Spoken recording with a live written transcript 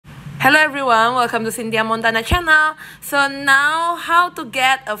Hello everyone, welcome to Cynthia Montana channel. So now how to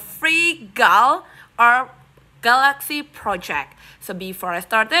get a free GAL or Galaxy project. So before I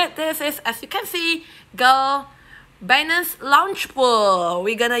started, this is, as you can see, GAL Binance Launchpool.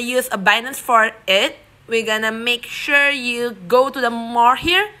 We're gonna use a Binance for it. We're gonna make sure you go to the more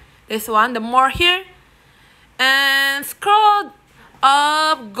here, this one, the more here, and scroll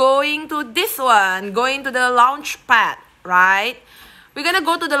up, going to this one, going to the launchpad, right? We're gonna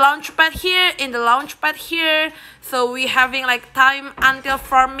go to the launchpad here. In the launchpad here, so we're having like time until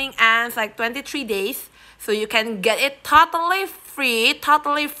farming ends, like 23 days. So you can get it totally free,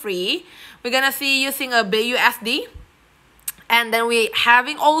 We're gonna see using a BUSD. And then we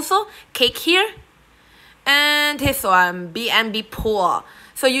having also cake here. And this one, BNB pool.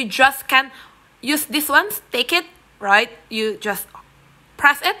 So you just can use this one, stake it, right? You just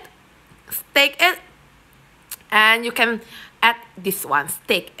press it, stake it, and you can add this one,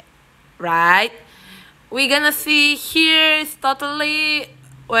 stake, right? We're gonna see here is totally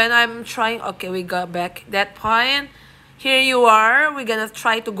when I'm trying. Okay, we got back that point. Here you are. We're gonna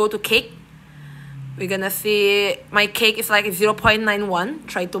try to go to cake. We're gonna see my cake is like 0.91.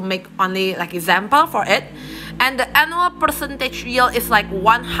 Try to make only like example for it, and the annual percentage yield is like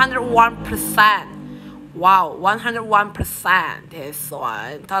 101%. Wow, 101%. This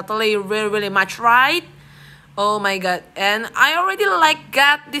one totally really much, right? Oh my god, and I already like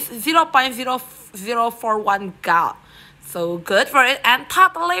got this 0.0041 GAL. So good for it and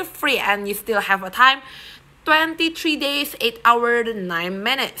totally free, and you still have a time 23 days, 8 hours, 9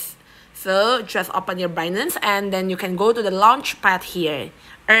 minutes. So just open your Binance and then you can go to the launchpad here.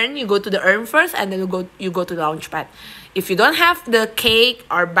 Earn, you go to the earn first and then you go to the launchpad. If you don't have the cake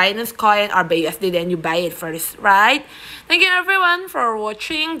or Binance coin or BUSD, then you buy it first, right? Thank you everyone for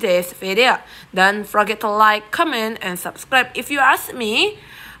watching this video. Don't forget to like, comment, and subscribe. If you ask me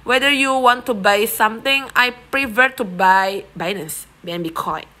whether you want to buy something, I prefer to buy Binance, BNB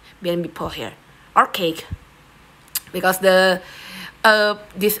coin, BNB pool here, or cake, because the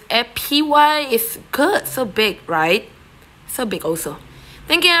this APY is good, so big, right? So big also.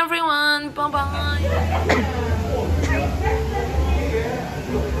 Thank you everyone. Bye bye.